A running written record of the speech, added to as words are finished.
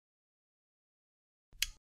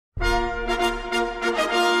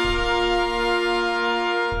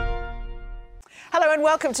and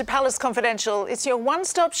welcome to Palace Confidential. It's your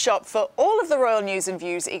one-stop shop for all of the royal news and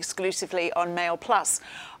views exclusively on Mail Plus.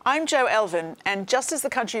 I'm Jo Elvin, and just as the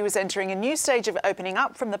country was entering a new stage of opening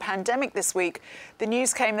up from the pandemic this week, the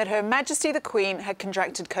news came that Her Majesty the Queen had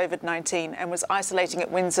contracted COVID-19 and was isolating at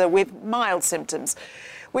Windsor with mild symptoms,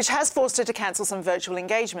 which has forced her to cancel some virtual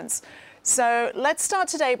engagements. So let's start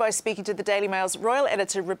today by speaking to the Daily Mail's royal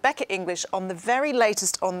editor, Rebecca English, on the very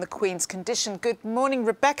latest on the Queen's condition. Good morning,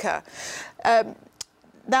 Rebecca.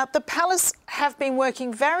 Now, the Palace have been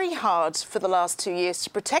working very hard for the last 2 years to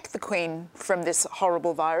protect the Queen from this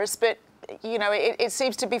horrible virus, but, you know, it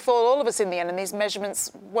seems to befall all of us in the end, and these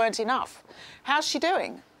measurements weren't enough. How's she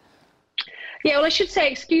doing? Yeah, well, I should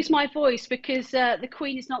say, excuse my voice, because the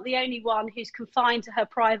Queen is not the only one who's confined to her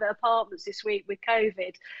private apartments this week with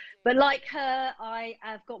COVID. But like her, I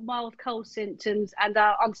have got mild cold symptoms and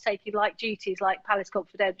are undertaking like duties like Palace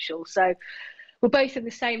Confidential. So we're both in the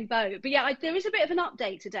same boat. But yeah, there is a bit of an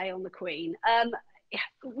update today on the Queen.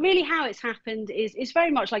 Really how it's happened is very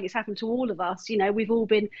much like it's happened to all of us. You know, we've all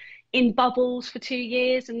been in bubbles for 2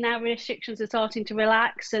 years, and now restrictions are starting to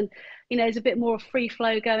relax, and you know, there's a bit more of free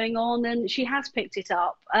flow going on, and she has picked it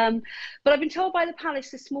up. But I've been told by the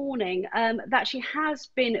Palace this morning that she has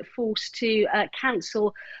been forced to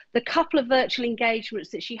cancel the couple of virtual engagements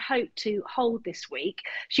that she hoped to hold this week.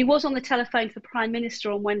 She was on the telephone to the Prime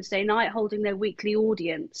Minister on Wednesday night holding their weekly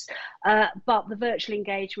audience, but the virtual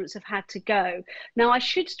engagements have had to go. Now, I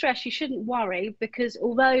should stress you shouldn't worry, because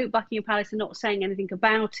although Buckingham Palace are not saying anything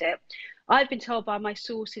about it, I've been told by my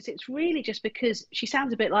sources it's really just because she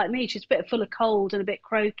sounds a bit like me. She's a bit full of cold and a bit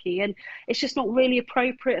croaky, and it's just not really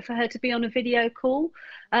appropriate for her to be on a video call.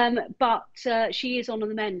 But she is on the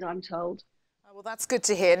mend, I'm told. Oh, well, that's good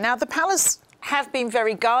to hear. Now, the Palace have been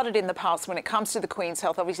very guarded in the past when it comes to the Queen's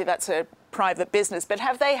health. Obviously, that's her private business. But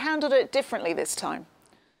have they handled it differently this time?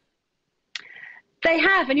 They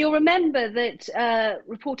have, and you'll remember that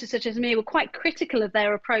reporters such as me were quite critical of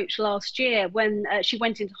their approach last year when she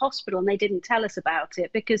went into hospital and they didn't tell us about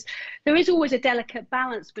it, because there is always a delicate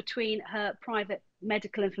balance between her private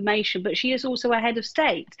medical information, but she is also a head of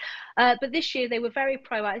state. But this year they were very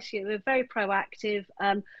proactive.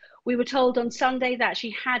 We were told on Sunday that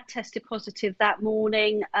she had tested positive that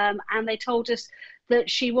morning, and they told us that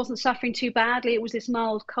she wasn't suffering too badly. It was this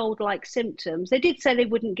mild cold-like symptoms. They did say they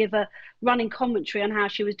wouldn't give a running commentary on how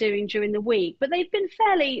she was doing during the week, but they've been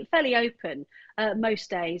fairly open most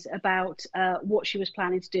days about what she was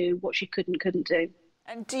planning to do, what she couldn't do.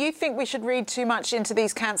 And do you think we should read too much into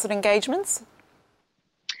these cancelled engagements?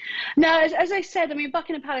 No, as I said, I mean,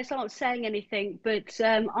 Buckingham Palace aren't saying anything, but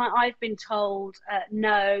I've been told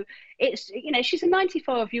no. It's, you know, she's a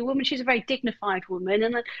 95-year-old woman. She's a very dignified woman,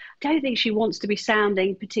 and I don't think she wants to be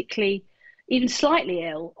sounding particularly, even slightly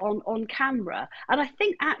ill on camera. And I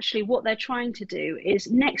think actually what they're trying to do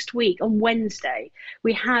is next week on Wednesday,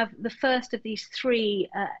 we have the first of these three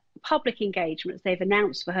public engagements they've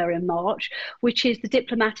announced for her in March, which is the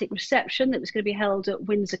diplomatic reception that was going to be held at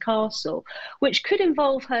Windsor Castle, which could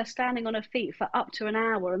involve her standing on her feet for up to an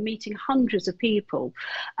hour and meeting hundreds of people.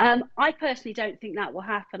 I personally don't think that will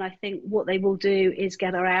happen. I think what they will do is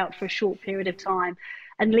get her out for a short period of time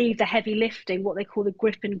and leave the heavy lifting, what they call the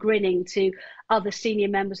grip and grinning, to other senior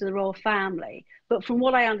members of the royal family. But from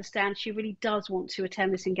what I understand, she really does want to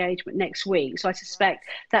attend this engagement next week. So I suspect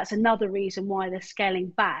that's another reason why they're scaling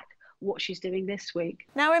back what she's doing this week.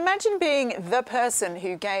 Now, imagine being the person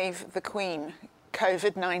who gave the Queen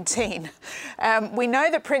COVID-19. We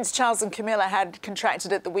know that Prince Charles and Camilla had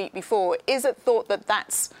contracted it the week before. Is it thought that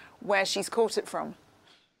that's where she's caught it from?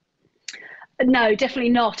 No,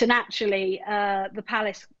 definitely not. And actually, the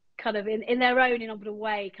Palace kind of in their own innovative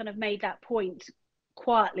way kind of made that point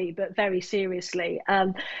quietly but very seriously.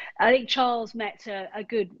 I think Charles met a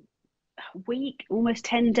good week, almost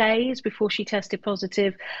 10 days before she tested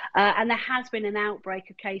positive, and there has been an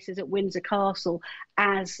outbreak of cases at Windsor Castle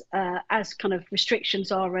as kind of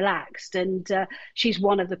restrictions are relaxed, and she's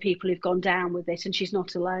one of the people who've gone down with it, and she's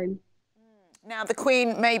not alone. Now, the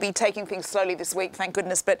Queen may be taking things slowly this week, thank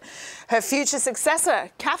goodness, but her future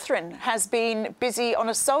successor, Catherine, has been busy on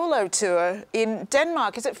a solo tour in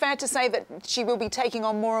Denmark. Is it fair to say that she will be taking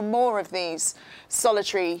on more and more of these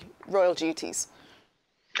solitary royal duties?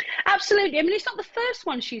 Absolutely. I mean, it's not the first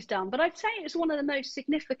one she's done, but I'd say it's one of the most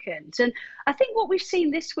significant. And I think what we've seen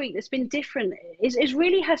this week that's been different is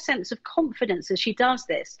really her sense of confidence as she does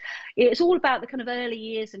this. It's all about the kind of early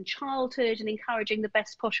years and childhood and encouraging the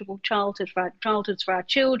best possible childhoods for our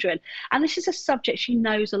children. And this is a subject she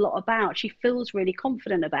knows a lot about. She feels really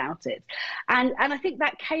confident about it. And I think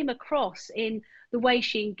that came across in the way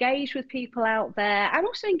she engaged with people out there and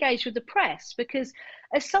also engaged with the press, because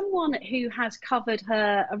as someone who has covered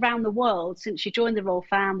her around the world since she joined the royal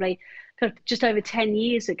family just over 10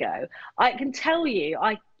 years ago, I can tell you,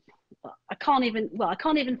 I can't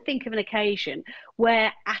even think of an occasion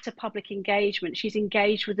where at a public engagement she's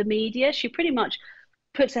engaged with the media. She pretty much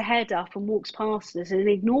puts her head up and walks past us and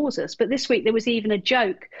ignores us. But this week there was even a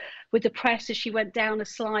joke with the press as she went down a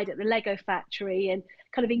slide at the Lego factory and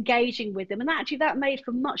kind of engaging with them. And actually that made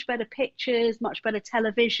for much better pictures, much better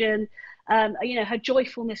television. You know, her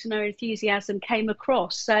joyfulness and her enthusiasm came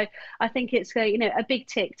across. So I think it's you know, a big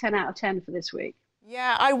tick, 10 out of 10 for this week.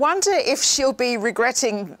 Yeah, I wonder if she'll be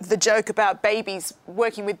regretting the joke about babies,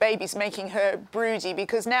 working with babies, making her broody,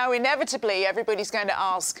 because now inevitably everybody's going to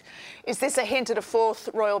ask, is this a hint at a fourth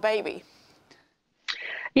royal baby?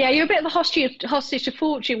 Yeah, you're a bit of a hostage to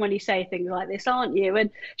fortune when you say things like this, aren't you?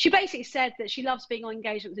 And she basically said that she loves being on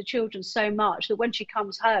engagement with the children so much that when she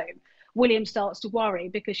comes home, William starts to worry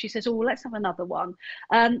because she says, oh, let's have another one.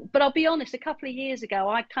 But I'll be honest, a couple of years ago,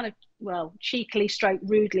 I kind of, well, cheekily stroke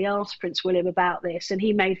rudely asked Prince William about this, and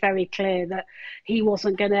he made very clear that he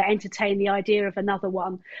wasn't going to entertain the idea of another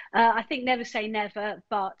one. I think never say never,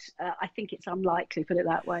 but I think it's unlikely, put it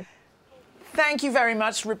that way. Thank you very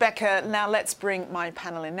much, Rebecca. Now let's bring my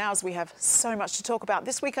panel in now, as we have so much to talk about.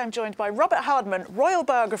 This week I'm joined by Robert Hardman, royal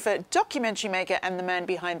biographer, documentary maker and the man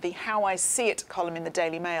behind the How I See It column in the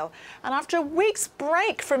Daily Mail. And after a week's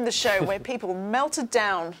break from the show where people melted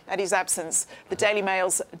down at his absence, the Daily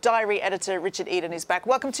Mail's diary editor Richard Eden is back.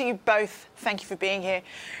 Welcome to you both. Thank you for being here.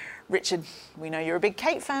 Richard, we know you're a big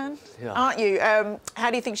Kate fan, aren't you? How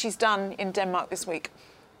do you think she's done in Denmark this week?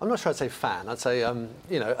 I'm not sure I'd say fan. I'd say,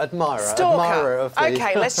 you know, admirer. Stalker. Admirer of the...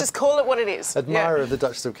 OK, let's just call it what it is. Admirer of the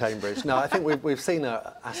Duchess of Cambridge. No, I think we've seen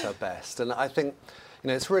her at her best. And I think, you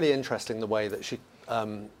know, it's really interesting the way that she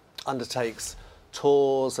undertakes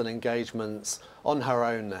tours and engagements on her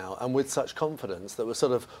own now, and with such confidence that was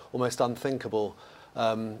sort of almost unthinkable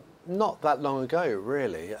not that long ago,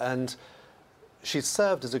 really. And she's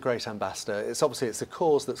served as a great ambassador. It's a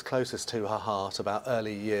cause that's closest to her heart, about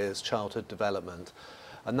early years childhood development.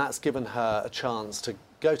 And that's given her a chance to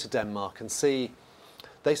go to Denmark and see,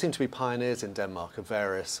 they seem to be pioneers in Denmark of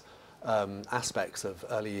various aspects of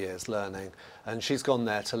early years learning. And she's gone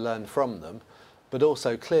there to learn from them, but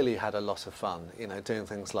also clearly had a lot of fun, you know, doing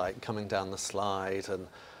things like coming down the slide. And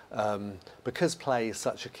because play is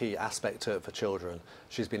such a key aspect to it for children,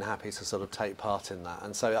 she's been happy to sort of take part in that.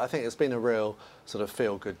 And so I think it's been a real sort of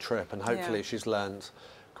feel-good trip, and hopefully she's learned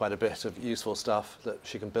quite a bit of useful stuff that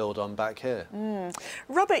she can build on back here.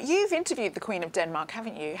 Robert, you've interviewed the Queen of Denmark,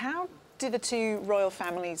 haven't you? How do the two royal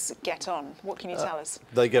families get on? What can you tell us?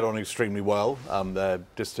 They get on extremely well. They're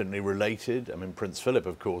distantly related. I mean, Prince Philip,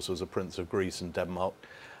 of course, was a Prince of Greece and Denmark.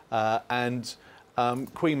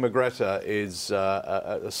 Queen Margrethe is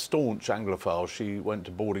a staunch Anglophile. She went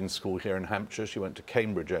to boarding school here in Hampshire. She went to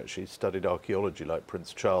Cambridge, actually, studied archaeology like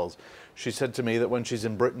Prince Charles. She said to me that when she's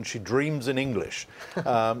in Britain, she dreams in English.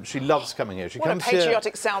 She loves coming here. What a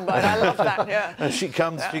patriotic soundbite. I love that, yeah. And she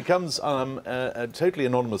comes totally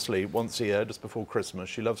anonymously once a year, just before Christmas.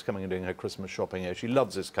 She loves coming and doing her Christmas shopping here. She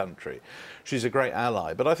loves this country. She's a great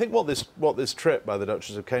ally. But I think what this trip by the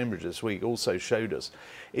Duchess of Cambridge this week also showed us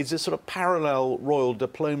is this sort of parallel royal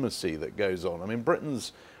diplomacy that goes on. I mean,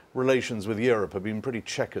 Britain's relations with Europe have been pretty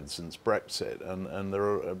checkered since Brexit, and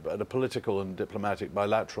they're at a political and diplomatic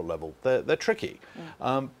bilateral level. They're tricky.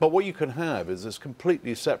 But what you can have is this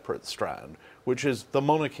completely separate strand, which is the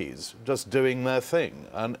monarchies just doing their thing,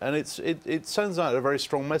 and it sends out a very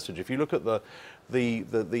strong message. If you look at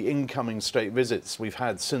the incoming state visits we've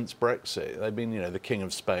had since Brexit, they've been, you know, the King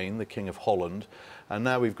of Spain, the King of Holland, and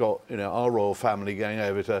now we've got, you know, our royal family going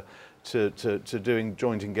over to doing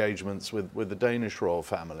joint engagements with the Danish royal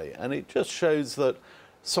family. And it just shows that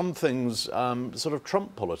some things sort of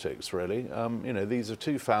trump politics, really. You know, these are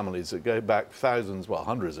two families that go back thousands, well,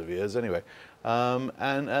 hundreds of years anyway.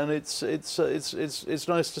 And it's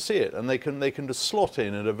nice to see it. And they can just slot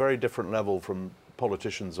in at a very different level from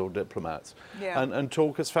politicians or diplomats, and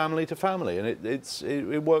talk as family to family. And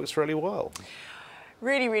it works really well.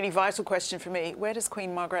 Really, really vital question for me. Where does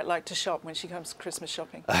Queen Margaret like to shop when she comes Christmas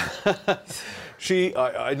shopping?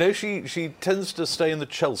 I know she tends to stay in the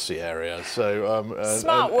Chelsea area, so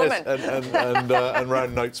smart woman, and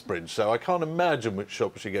around Knightsbridge. So I can't imagine which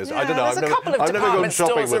shop she goes. Yeah, I don't know. There's a couple of department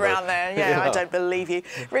stores around there. Yeah, yeah, I don't believe you,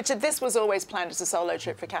 Richard. This was always planned as a solo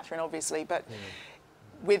trip for Catherine, obviously, but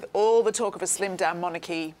with all the talk of a slimmed-down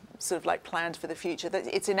monarchy, sort of like planned for the future, that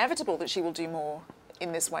it's inevitable that she will do more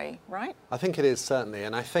in this way, right? I think it is, certainly,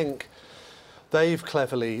 and I think they've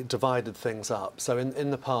cleverly divided things up. So in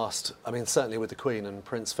the past, I mean, certainly with the Queen and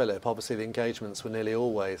Prince Philip, obviously the engagements were nearly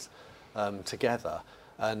always together.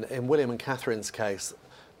 And in William and Catherine's case,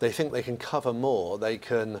 they think they can cover more, they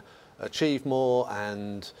can achieve more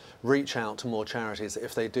and reach out to more charities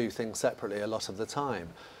if they do things separately a lot of the time.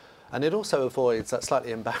 And it also avoids that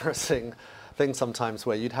slightly embarrassing thing sometimes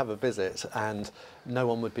where you'd have a visit and no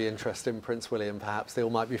one would be interested in Prince William, perhaps. They all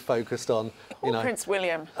might be focused on, Prince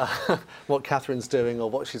William. what Catherine's doing or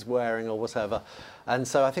what she's wearing or whatever. And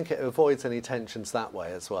so I think it avoids any tensions that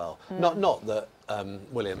way as well. Not that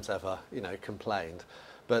William's ever, complained,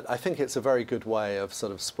 but I think it's a very good way of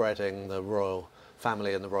sort of spreading the royal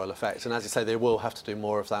family and the royal effect. And as you say, they will have to do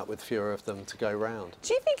more of that with fewer of them to go round.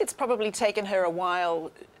 Do you think it's probably taken her a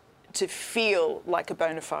while to feel like a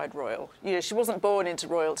bona fide royal? She wasn't born into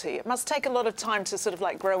royalty. It must take a lot of time to sort of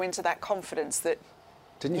like grow into that confidence that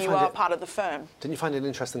you are part of the firm. Didn't you find it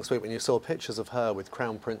interesting, Sweet, when you saw pictures of her with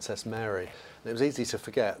Crown Princess Mary? And it was easy to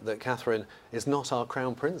forget that Catherine is not our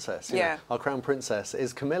Crown Princess. Our Crown Princess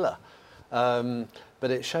is Camilla. But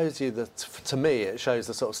it shows you that, to me, it shows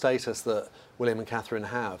the sort of status that William and Catherine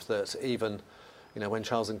have, that even, when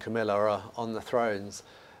Charles and Camilla are on the thrones,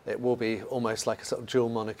 it will be almost like a sort of dual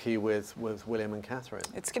monarchy with William and Catherine.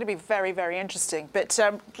 It's going to be very, very interesting. But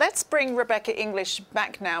let's bring Rebecca English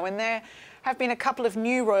back now. And there have been a couple of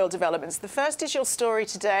new royal developments. The first is your story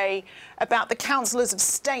today about the councillors of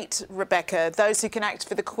state, Rebecca, those who can act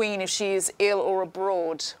for the Queen if she is ill or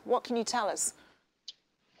abroad. What can you tell us?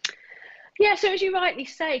 Yeah, so as you rightly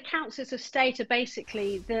say, councillors of state are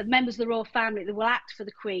basically the members of the royal family that will act for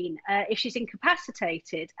the Queen if she's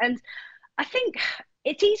incapacitated. And I think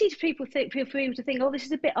it's easy for people to think, oh, this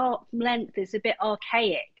is a bit arm's length, it's a bit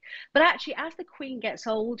archaic. But actually, as the Queen gets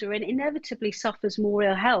older and inevitably suffers more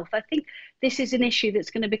ill health, I think this is an issue that's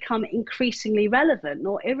going to become increasingly relevant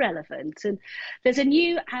or irrelevant. And there's a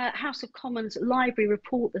new House of Commons library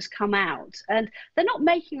report that's come out, and they're not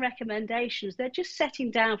making recommendations. They're just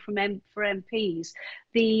setting down for MPs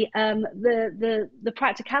the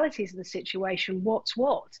practicalities of the situation, what's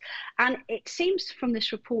what. And it seems from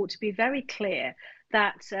this report to be very clear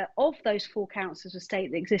that of those 4 councillors of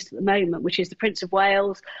state that exist at the moment, which is the Prince of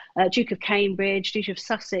Wales, Duke of Cambridge, Duke of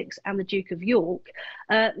Sussex and the Duke of York,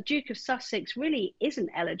 the Duke of Sussex really isn't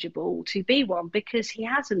eligible to be one because he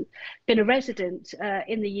hasn't been a resident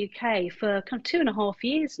in the UK for kind of 2.5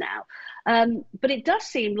 years now. But it does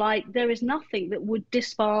seem like there is nothing that would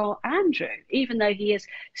disbar Andrew, even though he has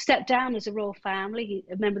stepped down as a royal family,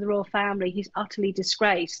 a member of the royal family. He's utterly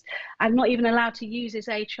disgraced and not even allowed to use his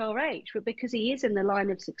HRH. But because he is in the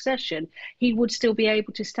line of succession, he would still be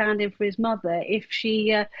able to stand in for his mother if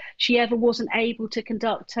she ever wasn't able to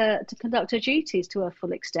conduct her duties to her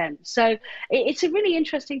full extent. So it's a really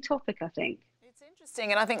interesting topic, I think. It's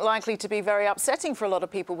interesting, and I think likely to be very upsetting for a lot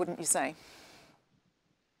of people, wouldn't you say?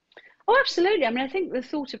 Oh, absolutely. I mean, I think the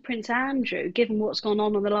thought of Prince Andrew, given what's gone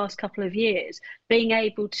on in the last couple of years, being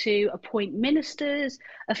able to appoint ministers,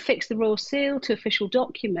 affix the royal seal to official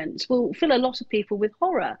documents, will fill a lot of people with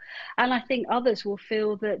horror. And I think others will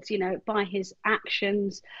feel that, by his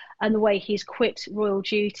actions and the way he's quit royal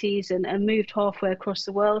duties and moved halfway across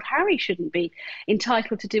the world, Harry shouldn't be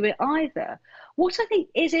entitled to do it either. What I think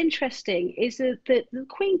is interesting is that the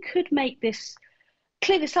Queen could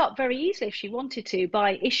clear this up very easily if she wanted to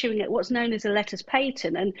by issuing what's known as a letters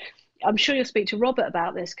patent. And I'm sure you'll speak to Robert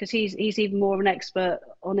about this because he's even more of an expert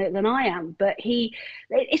on it than I am. But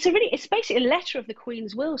it's basically a letter of the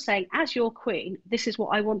Queen's will saying, as your Queen, this is what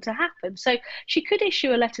I want to happen. So she could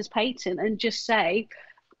issue a letters patent and just say,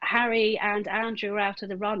 Harry and Andrew are out of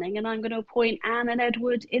the running and I'm going to appoint Anne and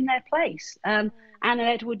Edward in their place. Anne and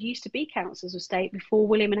Edward used to be councillors of state before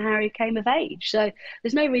William and Harry came of age. So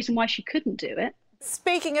there's no reason why she couldn't do it.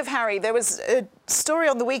 Speaking of Harry, there was a story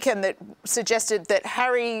on the weekend that suggested that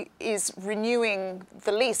Harry is renewing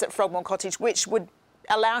the lease at Frogmore Cottage, which would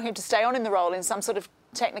allow him to stay on in the role in some sort of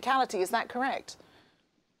technicality. Is that correct?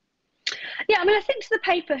 Yeah, I mean, I think to the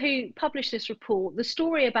paper who published this report, the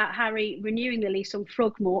story about Harry renewing the lease on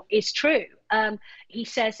Frogmore is true. He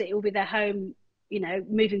says that it will be their home,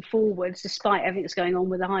 moving forwards, despite everything that's going on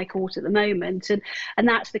with the High Court at the moment. And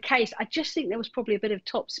that's the case. I just think there was probably a bit of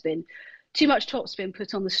too much topspin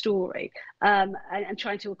put on the story and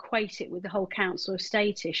trying to equate it with the whole council of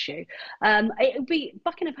state issue. It would be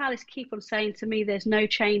Buckingham Palace keep on saying to me there's no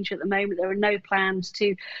change at the moment. There are no plans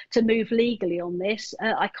to move legally on this.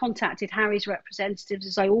 I contacted Harry's representatives,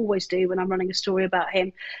 as I always do when I'm running a story about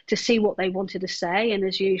him, to see what they wanted to say. And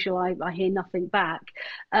as usual, I hear nothing back.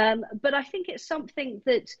 But I think it's something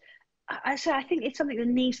that I think it's something that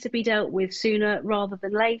needs to be dealt with sooner rather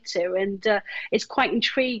than later, and it's quite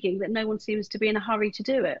intriguing that no one seems to be in a hurry to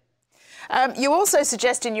do it. You also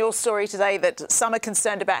suggest in your story today that some are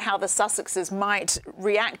concerned about how the Sussexes might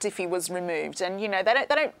react if he was removed. And, you know, they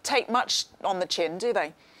don't take much on the chin, do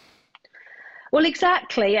they? Well,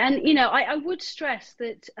 exactly. And, you know, I would stress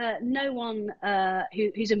that no one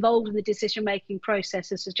who's involved in the decision-making process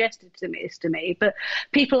has suggested this to me, but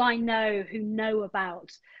people I know who know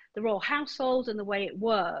about the royal household and the way it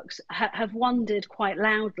works have wondered quite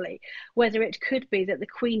loudly whether it could be that the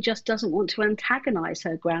Queen just doesn't want to antagonise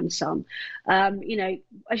her grandson. You know,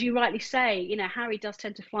 as you rightly say, you know, Harry does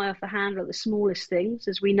tend to fly off the handle at the smallest things.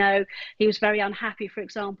 As we know, he was very unhappy, for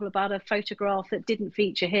example, about a photograph that didn't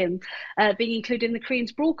feature him being included in the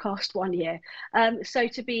Queen's broadcast one year. So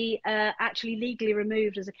to be actually legally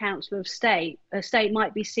removed as a Councillor of State,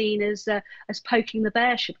 might be seen as poking the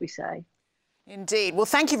bear, should we say. Indeed. Well,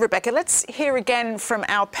 thank you, Rebecca. Let's hear again from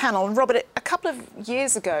our panel. And Robert, a couple of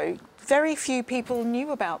years ago, very few people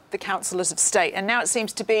knew about the Councillors of State, and now it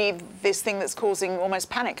seems to be this thing that's causing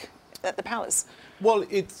almost panic at the palace. Well,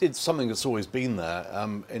 it's something that's always been there,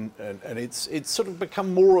 and it's sort of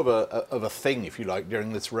become more of a thing, if you like,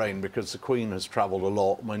 during this reign, because the Queen has travelled a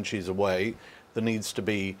lot. When she's away, there needs to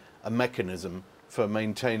be a mechanism for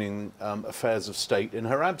maintaining affairs of state in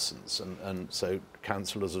her absence, and so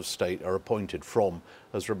councillors of state are appointed from,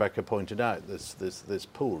 as Rebecca pointed out, this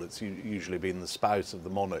pool. It's usually been the spouse of the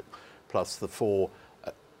monarch plus the four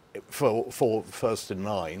first in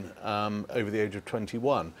line over the age of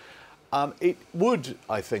 21. It would,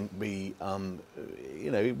 I think, be,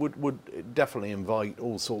 you know, it would definitely invite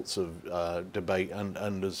all sorts of debate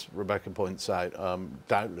and, as Rebecca points out,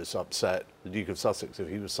 doubtless upset the Duke of Sussex if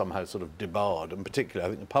he was somehow sort of debarred. And particularly, I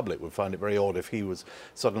think the public would find it very odd if he was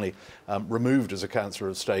suddenly removed as a Councillor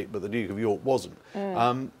of State, but the Duke of York wasn't.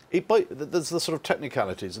 There's the sort of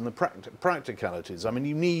technicalities and the practicalities. I mean,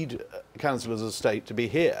 you need Councillors of State to be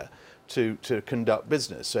here to conduct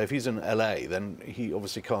business. So if he's in LA, then he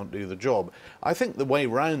obviously can't do the job. I think the way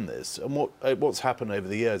around this, and what's happened over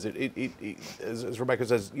the years, as Rebecca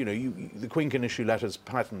says, you know, the Queen can issue letters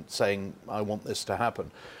patent saying, I want this to happen.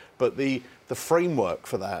 But the framework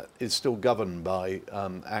for that is still governed by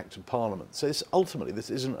Act of Parliament. So ultimately, this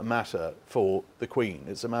isn't a matter for the Queen.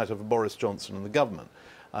 It's a matter for Boris Johnson and the government.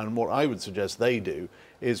 And what I would suggest they do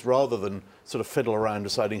is, rather than sort of fiddle around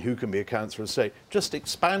deciding who can be a Councillor of State, just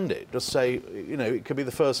expand it. Just say, you know, it could be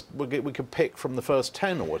the first, we could pick from the first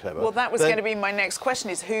 10 or whatever. Well, that was going to be my next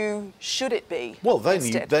question, is who should it be? Well, then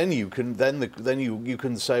you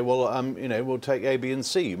can say, well, you know, we'll take A, B and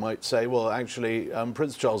C. You might say, well, actually,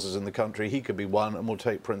 Prince Charles is in the country, he could be one, and we'll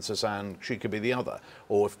take Princess Anne, she could be the other.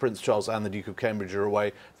 Or if Prince Charles and the Duke of Cambridge are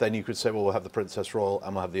away, then you could say, well, we'll have the Princess Royal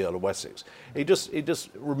and we'll have the Earl of Wessex. It just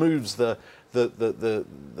removes the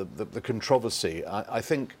controversy. I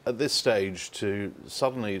think at this stage, to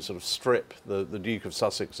suddenly sort of strip the Duke of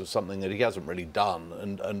Sussex of something that he hasn't really done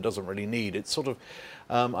and doesn't really need, it's sort of,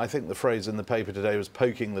 I think the phrase in the paper today was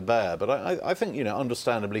poking the bear, but I think, you know,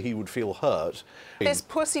 understandably he would feel hurt. There's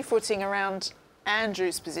pussyfooting around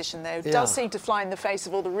Andrew's position, though, does seem to fly in the face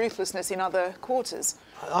of all the ruthlessness in other quarters.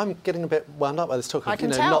 I'm getting a bit wound up by this talk of, you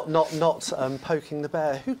know, not poking the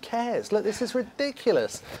bear. Who cares? Look, this is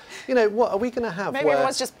ridiculous. You know, what are we going to have? Maybe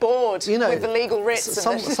everyone's just bored, you know, with the legal writs.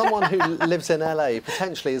 Someone who lives in LA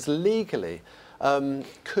potentially is legally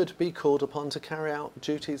could be called upon to carry out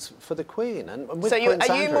duties for the Queen. And with are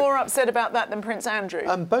you more upset about that than Prince Andrew?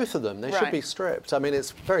 Both of them. They should be stripped. I mean, it's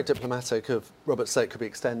very diplomatic of Robert's State could be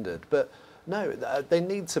extended, but no, they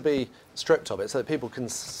need to be stripped of it so that people can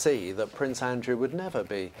see that Prince Andrew would never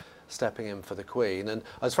be stepping in for the Queen. And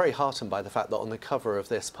I was very heartened by the fact that on the cover of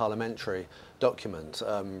this parliamentary document,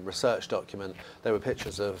 research document, there were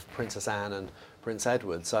pictures of Princess Anne and Prince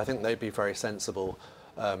Edward. So I think they'd be very sensible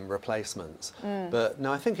replacements. But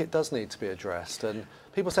no, I think it does need to be addressed. And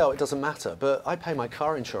people say, oh, it doesn't matter, but I pay my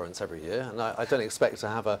car insurance every year and I don't expect to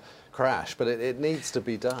have a crash, but it needs to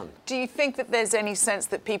be done. Do you think that there's any sense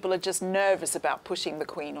that people are just nervous about pushing the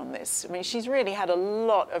Queen on this? I mean, she's really had a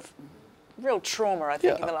lot of real trauma, I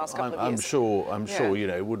think, in the last couple of years. I'm sure, you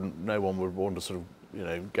know, no one would want to sort of, you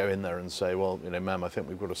know, go in there and say, well, you know, ma'am, I think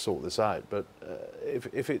we've got to sort this out. But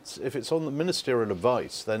if it's on the ministerial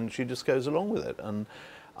advice, then she just goes along with it. And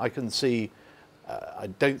I can see, I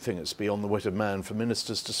don't think it's beyond the wit of man for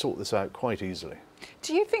ministers to sort this out quite easily.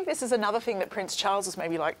 Do you think this is another thing that Prince Charles is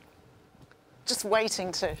maybe like just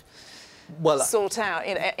waiting to sort out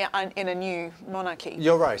in a new monarchy?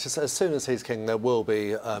 You're right. As soon as he's king, there will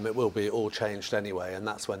be it will be all changed anyway, and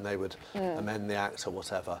that's when they would amend the Act or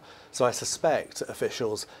whatever. So I suspect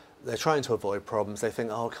officials, they're trying to avoid problems. They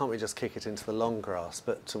think, oh, can't we just kick it into the long grass?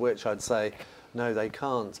 But to which I'd say, no, they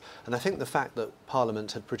can't. And I think the fact that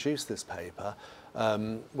Parliament had produced this paper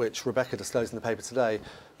which Rebecca disclosed in the paper today,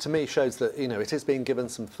 to me shows that, you know, it is being given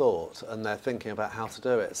some thought and they're thinking about how to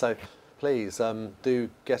do it. So please do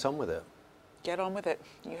get on with it. Get on with it.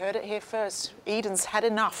 You heard it here first. Eden's had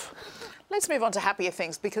enough. Let's move on to happier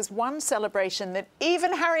things, because one celebration that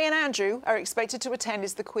even Harry and Andrew are expected to attend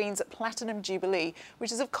is the Queen's Platinum Jubilee,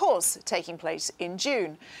 which is of course taking place in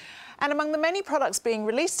June. And among the many products being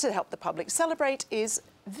released to help the public celebrate is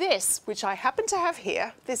this, which I happen to have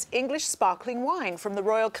here, this English sparkling wine from the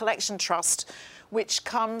Royal Collection Trust, which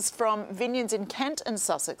comes from vineyards in Kent and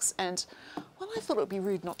Sussex. And, well, I thought it would be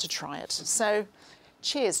rude not to try it. So,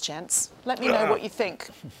 cheers, gents. Let me know what you think.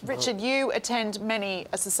 Richard, you attend many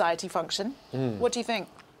a society function. What do you think?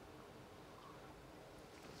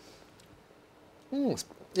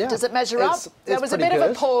 Yeah, Does it measure up? There was a bit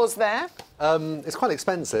of a pause there. It's quite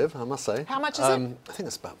expensive, I must say. How much is it? I think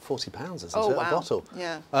it's about £40, isn't Oh, it, wow. a bottle?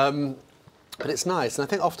 Yeah. But it's nice, and I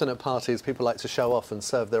think often at parties people like to show off and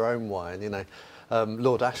serve their own wine, you know.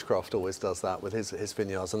 Lord Ashcroft always does that with his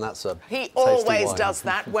vineyards, and that's a He tasty always wine. does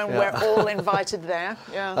that when Yeah. we're all invited there.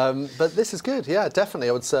 Yeah. But this is good, yeah, definitely.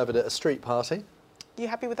 I would serve it at a street party. You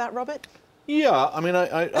happy with that, Robert? Yeah, I mean,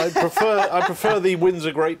 I prefer the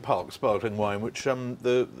Windsor Great Park sparkling wine, which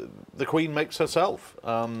the Queen makes herself. They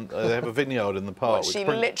have a vineyard in the park. She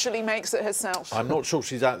literally makes it herself. I'm not sure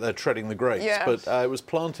she's out there treading the grapes, Yeah. but it was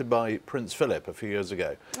planted by Prince Philip a few years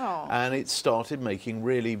ago, Oh. and it started making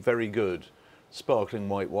really very good sparkling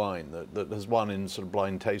white wine that has won in sort of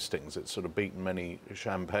blind tastings. It's sort of beaten many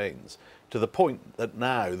champagnes, to the point that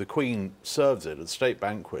now the Queen serves it at state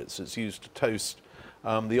banquets. It's used to toast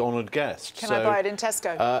the honoured guest. Can I buy it in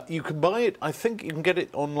Tesco? You can buy it. I think you can get it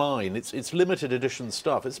online. It's limited edition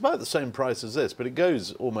stuff. It's about the same price as this, but it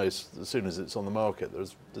goes almost as soon as it's on the market.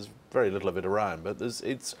 There's very little of it around, but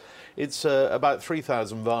it's about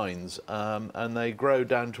 3,000 vines, and they grow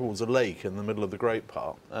down towards a lake in the middle of the Great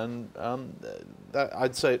Park, and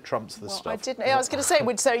I'd say it trumps this stuff. I was going to say,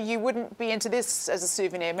 so you wouldn't be into this as a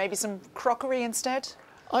souvenir? Maybe some crockery instead?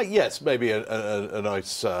 Yes, maybe a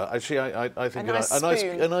nice. Actually, I think A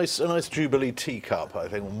nice a nice Jubilee teacup. I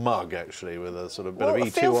think, or mug actually, with a sort of bit Well, of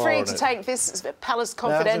E2R feel free on to it. take this Palace No,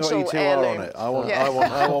 it hasn't Confidential got E2R heirloom. on it. I want, Yeah.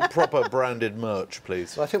 I want proper branded merch,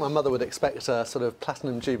 please. So I think my mother would expect a sort of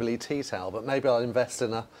Platinum Jubilee tea towel, but maybe I'll invest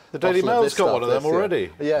in a The Daily bottle of Mail's this got stuff one of them this year.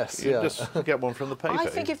 already. Yes, You yeah. just get one from the paper. I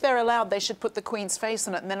think if they're allowed, they should put the Queen's face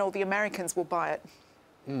on it, and then all the Americans will buy it.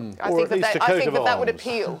 I Or think at least a I coat think of that would arms.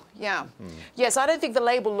 appeal. Yeah. Yes, I don't think the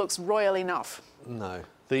label looks royal enough. No.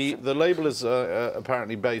 The label is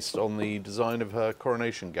apparently based on the design of her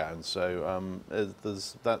coronation gown, so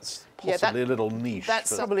that's possibly a little niche.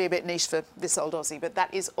 That's but- probably a bit niche for this old Aussie, but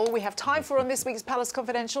that is all we have time for on this week's Palace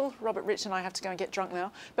Confidential. Robert Rich and I have to go and get drunk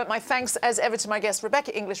now. But my thanks, as ever, to my guests,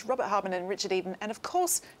 Rebecca English, Robert Harbin and Richard Eden, and of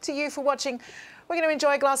course to you for watching. We're going to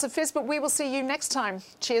enjoy a glass of fizz, but we will see you next time.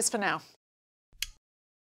 Cheers for now.